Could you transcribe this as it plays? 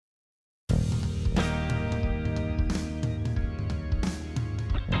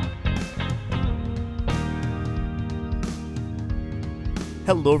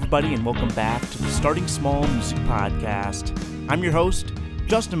Hello, everybody, and welcome back to the Starting Small Music Podcast. I'm your host,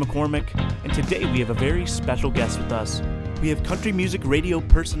 Justin McCormick, and today we have a very special guest with us. We have country music radio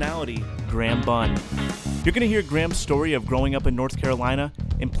personality, Graham Bunn. You're going to hear Graham's story of growing up in North Carolina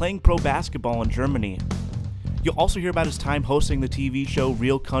and playing pro basketball in Germany. You'll also hear about his time hosting the TV show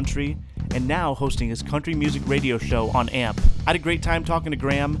Real Country, and now hosting his country music radio show on AMP. I had a great time talking to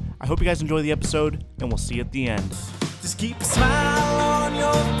Graham. I hope you guys enjoy the episode, and we'll see you at the end. Just keep a smile on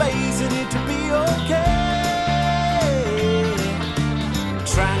your face and it'll be okay.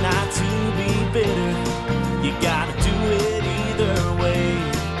 Try not to be bitter, you gotta do it either way.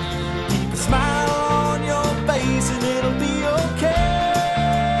 Keep a smile on your face and it'll be okay.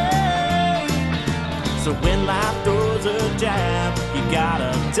 So when life throws a jab, you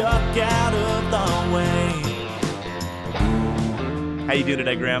gotta duck out of the way. How you doing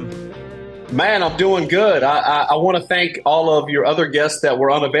today, Graham? Man, I'm doing good. I want to thank all of your other guests that were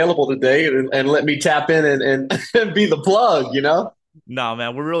unavailable today and let me tap in and be the plug, you know? No,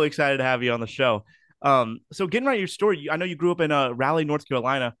 man, we're really excited to have you on the show. So getting right to your story, I know you grew up in Raleigh, North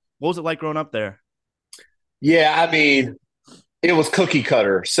Carolina. What was it like growing up there? Yeah, I mean, it was cookie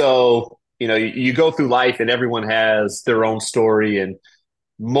cutter. So, you know, you go through life and everyone has their own story. And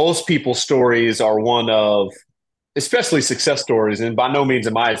most people's stories are one of, especially success stories, and by no means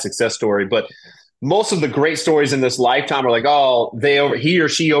am I a success story, but most of the great stories in this lifetime are like, oh, he or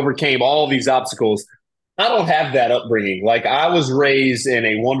she overcame all these obstacles. I don't have that upbringing. Like, I was raised in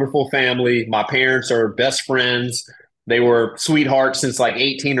a wonderful family. My parents are best friends. They were sweethearts since like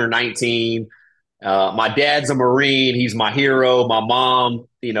 18 or 19. My dad's a Marine. He's my hero. My mom,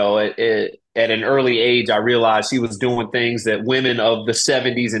 you know, at an early age, I realized she was doing things that women of the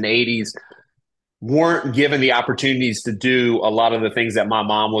 70s and 80s weren't given the opportunities to do a lot of the things that my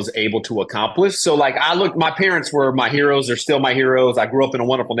mom was able to accomplish. So like my parents were my heroes. They're still my heroes. I grew up in a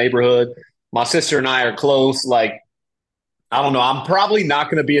wonderful neighborhood. My sister and I are close. Like, I don't know. I'm probably not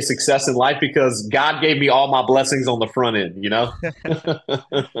going to be a success in life because God gave me all my blessings on the front end, you know?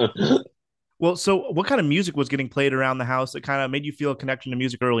 Well, so what kind of music was getting played around the house that kind of made you feel a connection to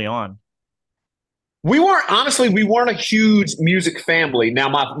music early on? We weren't a huge music family. Now,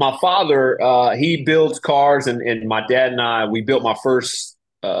 my father, he builds cars, and my dad and I, we built my first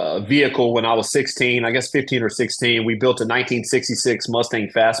vehicle when I was 16, I guess 15 or 16. We built a 1966 Mustang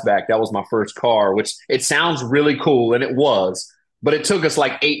Fastback. That was my first car, which it sounds really cool, and it was. But it took us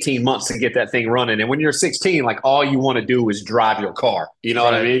like 18 months to get that thing running. And when you're 16, like all you want to do is drive your car. You know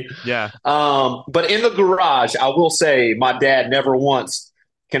what I mean? Yeah. But in the garage, I will say my dad never once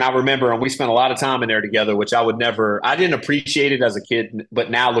can I remember, and we spent a lot of time in there together, which I didn't appreciate it as a kid,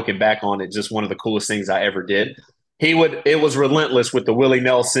 but now looking back on it, just one of the coolest things I ever did. It was relentless with the Willie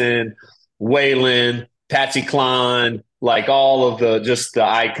Nelson, Waylon, Patsy Cline, like all of the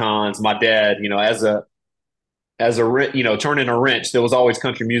icons. My dad, you know, as a turning a wrench, there was always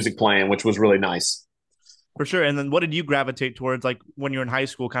country music playing, which was really nice. For sure. And then what did you gravitate towards, like when you were in high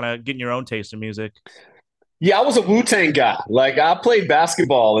school, kind of getting your own taste in music? Yeah, I was a Wu-Tang guy. Like, I played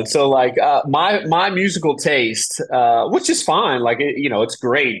basketball, and so like my musical taste, which is fine, like it's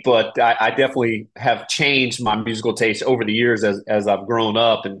great, but I definitely have changed my musical taste over the years as I've grown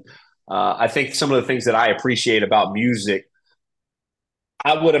up, and I think some of the things that I appreciate about music,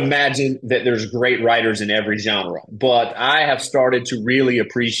 I would imagine that there's great writers in every genre, but I have started to really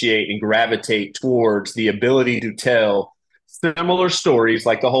appreciate and gravitate towards the ability to tell similar stories,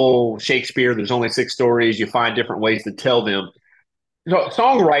 like the whole Shakespeare, there's only 6 stories. You find different ways to tell them. You know,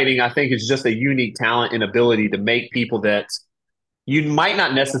 songwriting, I think, is just a unique talent and ability to make people that you might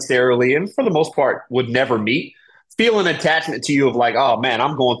not necessarily, and for the most part, would never meet, feel an attachment to you of like, oh man,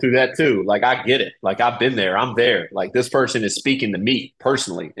 I'm going through that too. Like, I get it. Like, I've been there. I'm there. Like, this person is speaking to me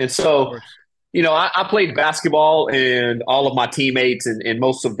personally. And so, you know, I played basketball, and all of my teammates and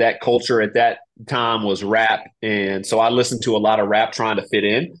most of that culture at that time was rap. And so I listened to a lot of rap trying to fit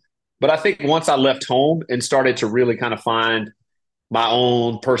in. But I think once I left home and started to really kind of find my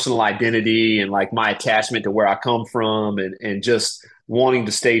own personal identity and like my attachment to where I come from and just wanting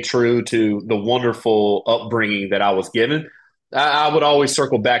to stay true to the wonderful upbringing that I was given, I would always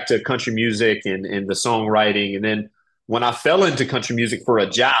circle back to country music and the songwriting. And then when I fell into country music for a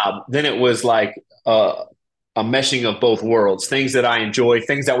job, then it was like a meshing of both worlds, things that I enjoy,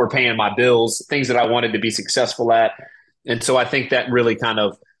 things that were paying my bills, things that I wanted to be successful at. And so I think that really kind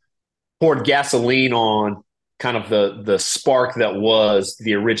of poured gasoline on kind of the spark that was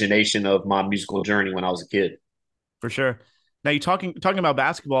the origination of my musical journey when I was a kid. For sure. Now, you talking about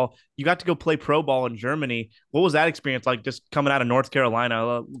basketball, you got to go play pro ball in Germany. What was that experience like, just coming out of North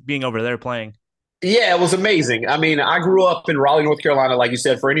Carolina, being over there playing? Yeah, it was amazing. I mean, I grew up in Raleigh, North Carolina. Like you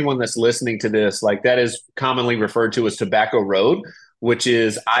said, for anyone that's listening to this, like that is commonly referred to as Tobacco Road, which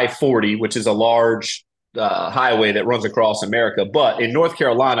is I-40, which is a large highway that runs across America. But in North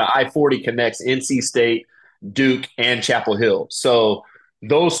Carolina, I-40 connects NC State, Duke, and Chapel Hill. So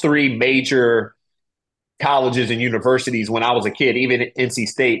those three major colleges and universities when I was a kid, even NC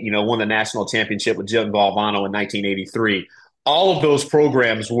State, won the national championship with Jim Valvano in 1983. All of those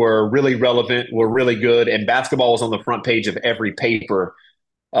programs were really relevant, were really good, and basketball was on the front page of every paper,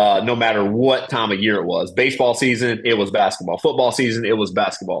 no matter what time of year it was. Baseball season, it was basketball. Football season, it was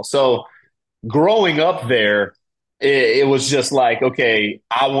basketball. So growing up there, it was just like, okay,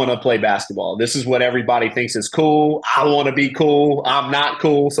 I want to play basketball. This is what everybody thinks is cool. I want to be cool. I'm not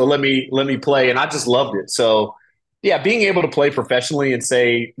cool, so let me play, and I just loved it. So, yeah, being able to play professionally and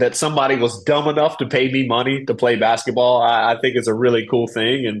say that somebody was dumb enough to pay me money to play basketball, I think is a really cool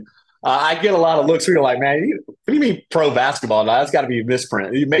thing. And I get a lot of looks where you're like, man, what do you mean pro basketball? Now, that's got to be a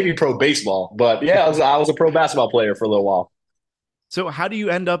misprint. Maybe pro baseball, but yeah, I was a pro basketball player for a little while. So how do you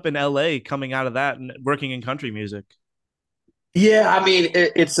end up in LA coming out of that and working in country music? Yeah, I mean,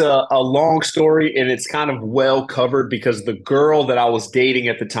 it's a long story and it's kind of well covered because the girl that I was dating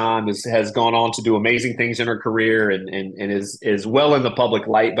at the time has gone on to do amazing things in her career and is well in the public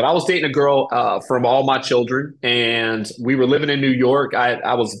light. But I was dating a girl from All My Children, and we were living in New York.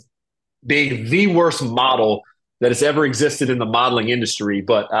 I was being the worst model that has ever existed in the modeling industry.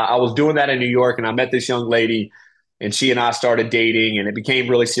 But I was doing that in New York, and I met this young lady, and she and I started dating, and it became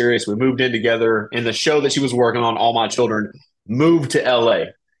really serious. We moved in together, and the show that she was working on, All My Children, moved to LA.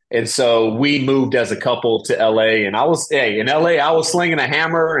 And so we moved as a couple to LA. And in LA, I was slinging a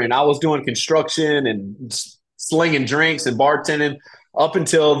hammer and I was doing construction and slinging drinks and bartending up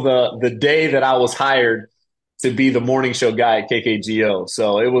until the day that I was hired to be the morning show guy at KKGO.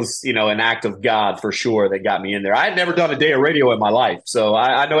 So it was, an act of God for sure that got me in there. I had never done a day of radio in my life. So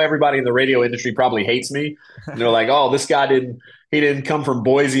I know everybody in the radio industry probably hates me. And they're like, oh, this guy he didn't come from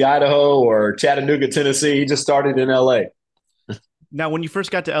Boise, Idaho or Chattanooga, Tennessee. He just started in LA. Now, when you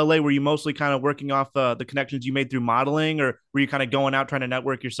first got to LA, were you mostly kind of working off the connections you made through modeling, or were you kind of going out trying to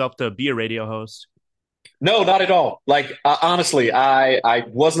network yourself to be a radio host? No, not at all. Like honestly, I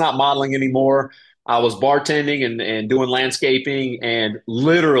was not modeling anymore. I was bartending and doing landscaping and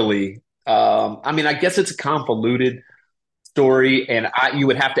literally, I mean, I guess it's a convoluted story, and you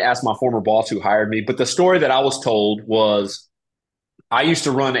would have to ask my former boss who hired me. But the story that I was told was I used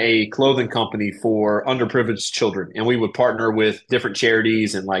to run a clothing company for underprivileged children, and we would partner with different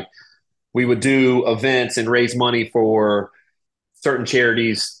charities and like we would do events and raise money for certain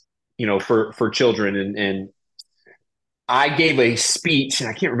charities, for children. And I gave a speech, and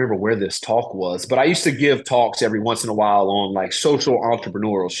I can't remember where this talk was, but I used to give talks every once in a while on like social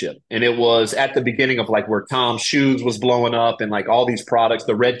entrepreneurship. And it was at the beginning of like where Tom's Shoes was blowing up and like all these products,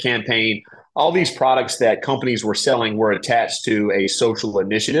 the Red Campaign, all these products that companies were selling were attached to a social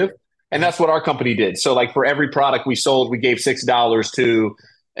initiative. And that's what our company did. So like for every product we sold, we gave $6 to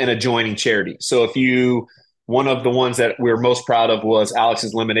an adjoining charity. So if you one of the ones that we're most proud of was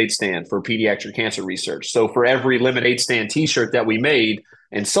Alex's Lemonade Stand for pediatric cancer research. So for every Lemonade Stand T-shirt that we made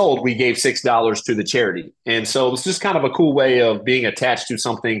and sold, we gave $6 to the charity. And so it was just kind of a cool way of being attached to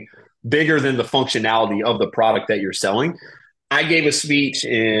something bigger than the functionality of the product that you're selling. I gave a speech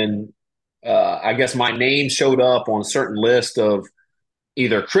and I guess my name showed up on a certain list of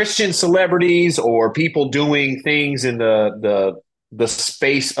either Christian celebrities or people doing things in the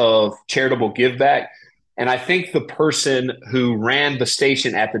space of charitable give back. And I think the person who ran the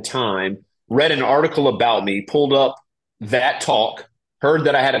station at the time read an article about me, pulled up that talk, heard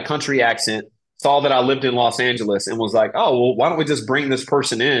that I had a country accent, saw that I lived in Los Angeles, and was like, oh, well, why don't we just bring this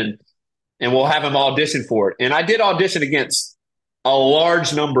person in and we'll have him audition for it? And I did audition against a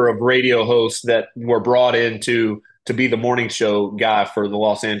large number of radio hosts that were brought in to be the morning show guy for the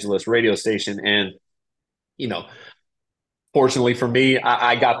Los Angeles radio station. And, fortunately for me,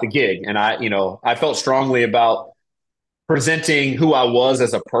 I got the gig, and I felt strongly about presenting who I was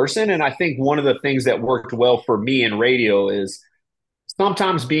as a person. And I think one of the things that worked well for me in radio is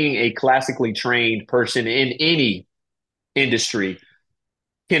sometimes being a classically trained person in any industry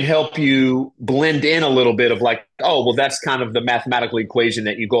can help you blend in a little bit of like, oh, well, that's kind of the mathematical equation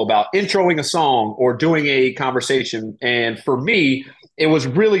that you go about introing a song or doing a conversation. And for me, it was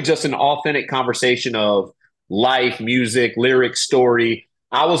really just an authentic conversation of life, music, lyrics, story.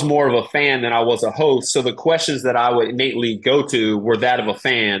 I was more of a fan than I was a host. So the questions that I would innately go to were that of a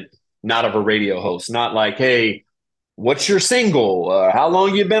fan, not of a radio host. Not like, hey, what's your single? How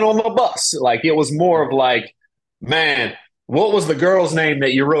long you been on the bus? Like it was more of like, man, what was the girl's name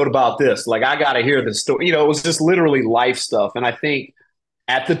that you wrote about this? Like, I got to hear the story. It was just literally life stuff. And I think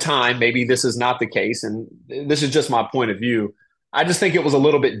at the time, maybe this is not the case, and this is just my point of view. I just think it was a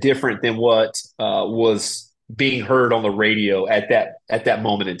little bit different than what was being heard on the radio at that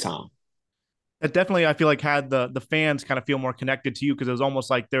moment in time. That definitely, I feel like, had the fans kind of feel more connected to you, because it was almost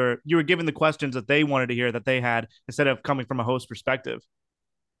like you were given the questions that they wanted to hear, that they had, instead of coming from a host perspective.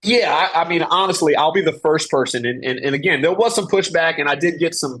 Yeah, I mean, honestly, I'll be the first person. And again, there was some pushback, and I did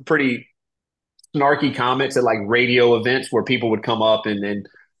get some pretty snarky comments at like radio events where people would come up and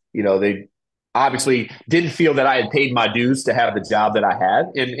they obviously didn't feel that I had paid my dues to have the job that I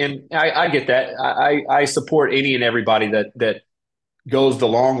had. And I get that. I support any and everybody that goes the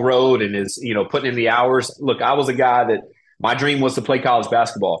long road and is, putting in the hours. Look, I was a guy that my dream was to play college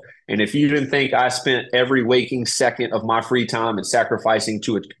basketball. And if you didn't think I spent every waking second of my free time and sacrificing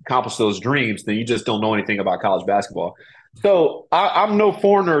to accomplish those dreams, then you just don't know anything about college basketball. So I'm no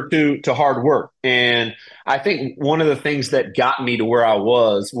foreigner to hard work. And I think one of the things that got me to where I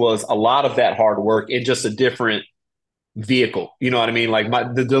was a lot of that hard work in just a different vehicle. You know what I mean? Like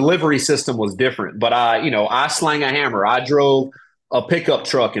the delivery system was different, but I slang a hammer. I drove a pickup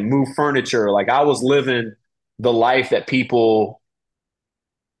truck and moved furniture. Like I was living the life that people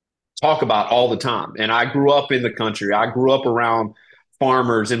talk about all the time. And I grew up in the country. I grew up around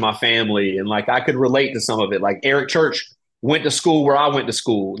farmers in my family. And like I could relate to some of it. Like Eric Church went to school where I went to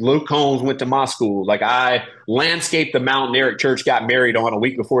school. Luke Combs went to my school. Like I landscaped the mountain Eric Church got married on a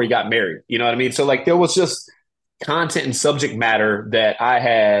week before he got married. You know what I mean? So like there was just content and subject matter that I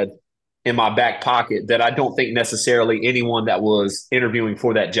had in my back pocket that I don't think necessarily anyone that was interviewing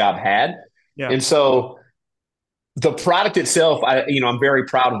for that job had. Yeah. And so the product itself, I'm very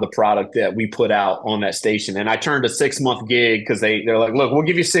proud of the product that we put out on that station. And I turned a 6-month gig because they're like, look, we'll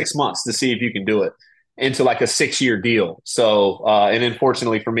give you 6 months to see if you can do it, into like a 6-year deal. So, and then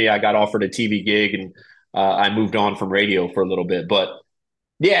fortunately for me, I got offered a TV gig and I moved on from radio for a little bit. But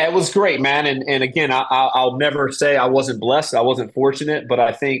yeah, it was great, man. And again, I'll never say I wasn't blessed. I wasn't fortunate, but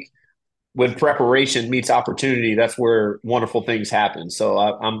I think when preparation meets opportunity, that's where wonderful things happen. So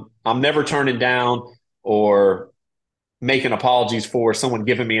I'm never turning down or making apologies for someone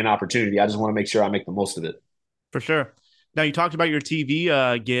giving me an opportunity. I just want to make sure I make the most of it. For sure. Now, you talked about your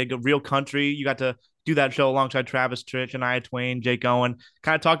TV gig, Real Country. You got to do that show alongside Travis Tritt and Aya Twain, Jake Owen.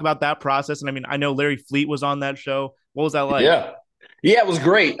 Kind of talk about that process. And I mean, I know Larry Fleet was on that show. What was that like? Yeah, it was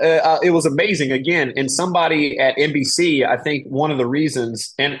great. It was amazing. Again, and somebody at NBC, I think one of the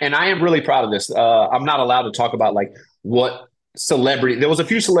reasons, and I am really proud of this. I'm not allowed to talk about like what celebrity. There was a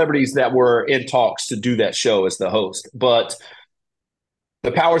few celebrities that were in talks to do that show as the host, but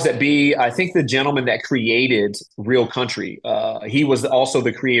the powers that be, I think the gentleman that created Real Country, he was also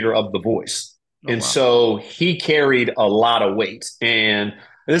the creator of The Voice. Oh, and wow. So he carried a lot of weight. And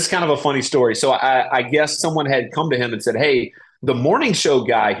this is kind of a funny story. So I guess someone had come to him and said, hey, the morning show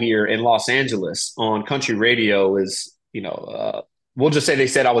guy here in Los Angeles on country radio is, we'll just say they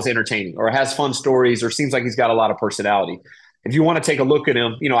said I was entertaining or has fun stories or seems like he's got a lot of personality. If you want to take a look at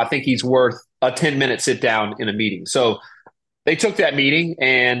him, I think he's worth a 10-minute sit down in a meeting. So they took that meeting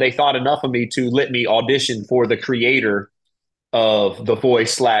and they thought enough of me to let me audition for the creator of The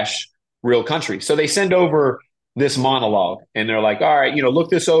Voice / Real Country. So they send over this monologue and they're like, all right, look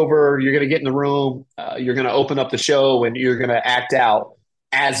this over. You're going to get in the room. You're going to open up the show and you're going to act out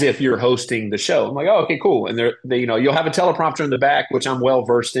as if you're hosting the show. I'm like, oh, okay, cool. And you'll have a teleprompter in the back, which I'm well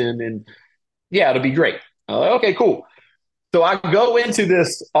versed in. And yeah, it'll be great. Okay, cool. So I go into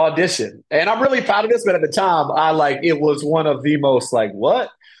this audition and I'm really proud of this, but at the time it was one of the most like, what?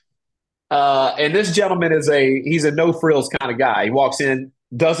 And this gentleman he's a no frills kind of guy. He walks in,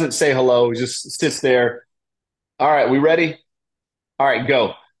 doesn't say hello, just sits there. All right, we ready? All right,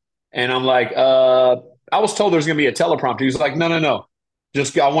 go. And I'm like, I was told there's going to be a teleprompter. He was like, no.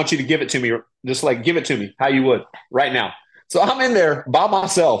 Just, I want you to give it to me. Just like, give it to me how you would right now. So I'm in there by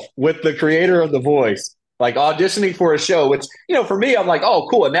myself with the creator of The Voice, like auditioning for a show, which, for me, I'm like, oh,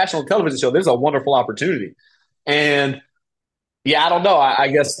 cool, a national television show. There's a wonderful opportunity. And yeah, I don't know. I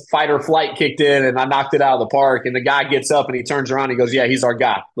guess fight or flight kicked in and I knocked it out of the park. And the guy gets up and he turns around and he goes, yeah, he's our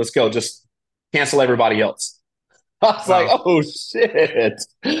guy. Let's go. Just cancel everybody else. I was like, oh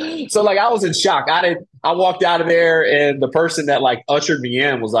shit. So like I was in shock. I walked out of there and the person that like ushered me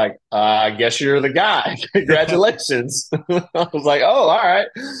in was like, I guess you're the guy. Congratulations. I was like, oh, all right.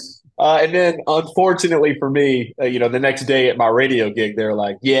 And then unfortunately for me, the next day at my radio gig, they're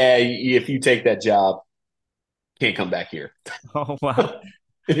like, yeah, if you take that job, can't come back here. Oh, wow.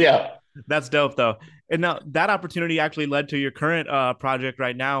 Yeah. That's dope though. And now that opportunity actually led to your current project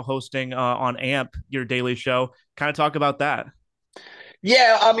right now, hosting on AMP, your daily show. Kind of talk about that.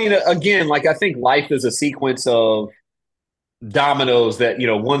 Yeah, I mean, again, like I think life is a sequence of dominoes that,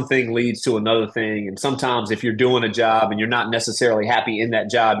 one thing leads to another thing. And sometimes if you're doing a job and you're not necessarily happy in that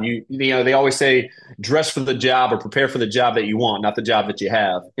job, they always say dress for the job or prepare for the job that you want, not the job that you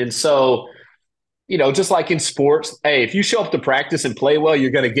have. And so, just like in sports, hey, if you show up to practice and play well,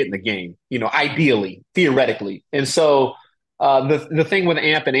 you're going to get in the game, ideally, theoretically. And so the thing with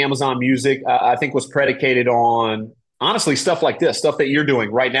AMP and Amazon Music, I think was predicated on honestly stuff like this, stuff that you're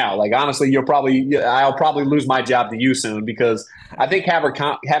doing right now. Like honestly, I'll probably lose my job to you soon because I think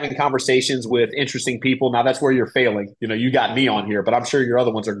having conversations with interesting people. Now that's where you're failing. You got me on here, but I'm sure your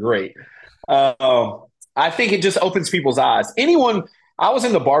other ones are great. I think it just opens people's eyes. I was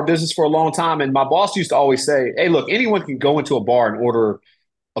in the bar business for a long time, and my boss used to always say, "Hey, look, anyone can go into a bar and order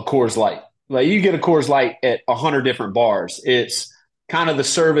a Coors Light. Like you get a Coors Light at 100 different bars. It's kind of the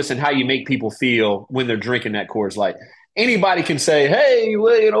service and how you make people feel when they're drinking that Coors Light. Anybody can say, "Hey,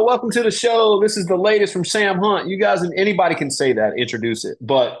 well, welcome to the show. This is the latest from Sam Hunt." You guys, and anybody can say that, introduce it.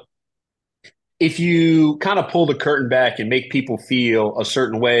 But if you kind of pull the curtain back and make people feel a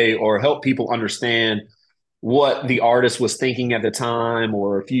certain way or help people understand what the artist was thinking at the time,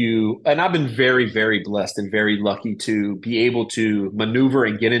 or and I've been very, very blessed and very lucky to be able to maneuver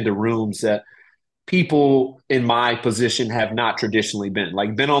and get into rooms that people in my position have not traditionally been,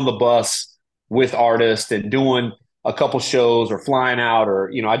 like been on the bus with artists and doing a couple shows or flying out,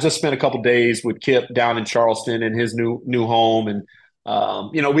 or, I just spent a couple days with Kip down in Charleston in his new home. And,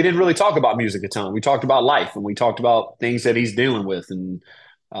 we didn't really talk about music a ton. We talked about life and we talked about things that he's dealing with. And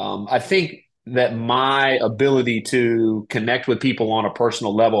I think that my ability to connect with people on a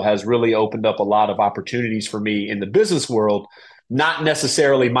personal level has really opened up a lot of opportunities for me in the business world, not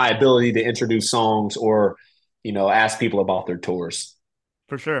necessarily my ability to introduce songs or, ask people about their tours.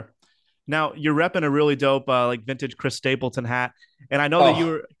 For sure. Now you're repping a really dope like vintage Chris Stapleton hat, and I know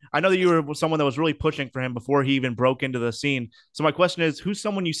that you were someone that was really pushing for him before he even broke into the scene. So my question is, who's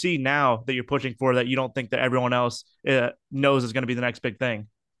someone you see now that you're pushing for that you don't think that everyone else knows is going to be the next big thing?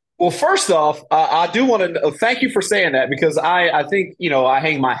 Well, first off, I do want to thank you for saying that because I think, I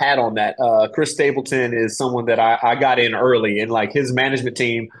hang my hat on that. Chris Stapleton is someone that I got in early, and like his management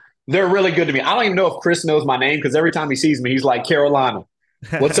team, they're really good to me. I don't even know if Chris knows my name because every time he sees me, he's like, Carolina.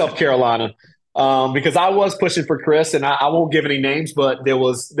 What's up, Carolina? Because I was pushing for Chris, and I won't give any names, but there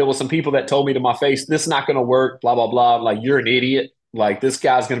was some people that told me to my face, this is not going to work, blah, blah, blah. Like, you're an idiot. Like, this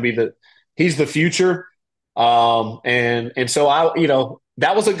guy's going to be he's the future. And so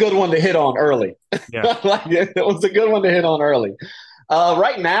that was a good one to hit on early. Yeah. Like, it was a good one to hit on early.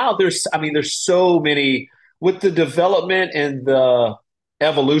 Right now, there's so many with the development and the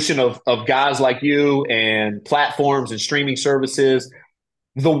evolution of guys like you and platforms and streaming services.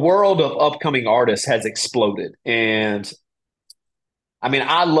 The world of upcoming artists has exploded. And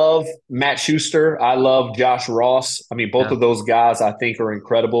I love Matt Schuster. I love Josh Ross. Both of those guys I think are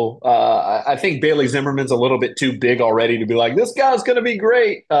incredible. I think Bailey Zimmerman's a little bit too big already to be like, this guy's going to be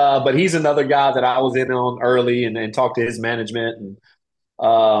great. But he's another guy that I was in on early and talked to his management.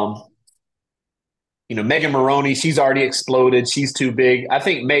 And, Megan Maroney, she's already exploded. She's too big. I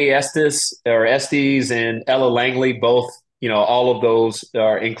think May Estes and Ella Langley, both, all of those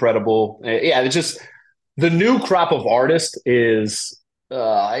are incredible. Yeah, it's just the new crop of artists is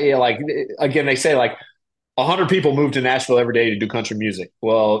like, again, they say like 100 people move to Nashville every day to do country music.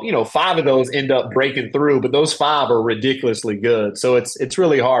 Well, 5 of those end up breaking through, but those 5 are ridiculously good. So it's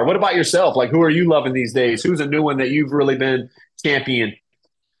really hard. What about yourself? Like, who are you loving these days? Who's a new one that you've really been championing?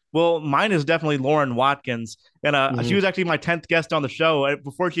 Well, mine is definitely Lauren Watkins. And she was actually my 10th guest on the show.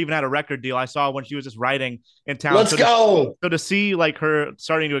 Before she even had a record deal, I saw when she was just writing in town. Let's go. So to see like her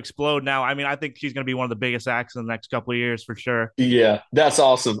starting to explode now, I think she's going to be one of the biggest acts in the next couple of years for sure. Yeah, that's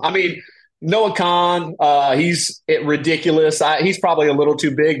awesome. Noah Khan, he's ridiculous. He's probably a little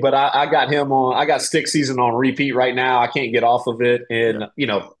too big, but I got him on. I got Stick Season on repeat right now. I can't get off of it. And,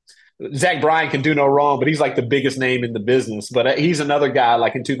 Zach Bryan can do no wrong, but he's like the biggest name in the business. But he's another guy.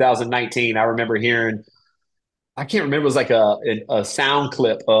 Like in 2019, I remember hearing, I can't remember, it was like a sound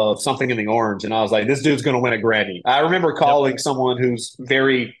clip of Something in the Orange, and I was like, this dude's going to win a Grammy. I remember calling someone who's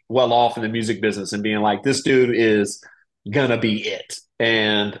very well off in the music business and being like, this dude is going to be it.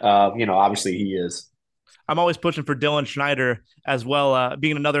 And obviously he is. I'm always pushing for Dylan Schneider as well.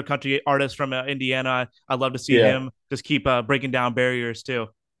 Being another country artist from Indiana, I'd love to see him just keep breaking down barriers too.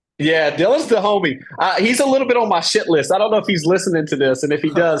 Yeah, Dylan's the homie. He's a little bit on my shit list. I don't know if he's listening to this, and if he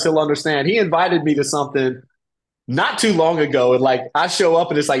does, he'll understand. He invited me to something not too long ago, and like I show up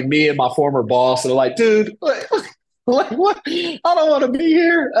and it's like me and my former boss, and they're like, dude, like what? I don't want to be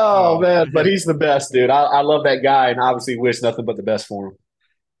here. Oh man, but he's the best, dude. I love that guy, and obviously wish nothing but the best for him.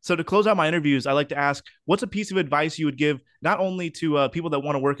 So to close out my interviews, I like to ask, what's a piece of advice you would give not only to people that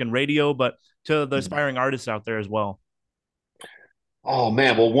want to work in radio, but to the aspiring artists out there as well? Oh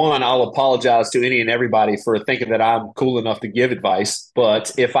man, well, one, I'll apologize to any and everybody for thinking that I'm cool enough to give advice.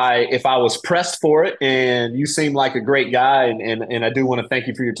 But if I was pressed for it, and you seem like a great guy, and I do want to thank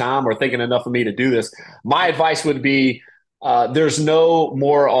you for your time or thinking enough of me to do this, my advice would be there's no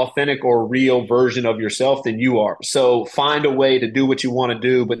more authentic or real version of yourself than you are. So find a way to do what you want to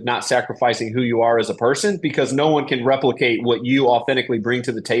do, but not sacrificing who you are as a person, because no one can replicate what you authentically bring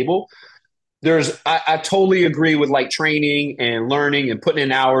to the table. I totally agree with like training and learning and putting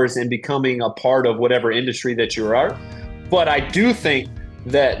in hours and becoming a part of whatever industry that you are. But I do think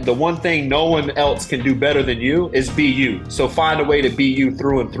that the one thing no one else can do better than you is be you. So find a way to be you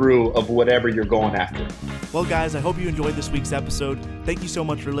through and through of whatever you're going after. Well, guys, I hope you enjoyed this week's episode. Thank you so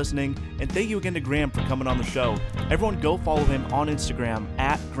much for listening. And thank you again to Graham for coming on the show. Everyone go follow him on Instagram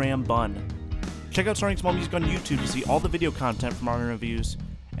at Graham Bunn. Check out Starting Small Music on YouTube to see all the video content from our interviews.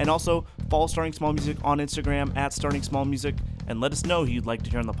 And also, follow Starting Small Music on Instagram at Starting Small Music, and let us know who you'd like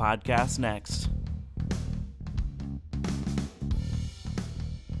to hear on the podcast next.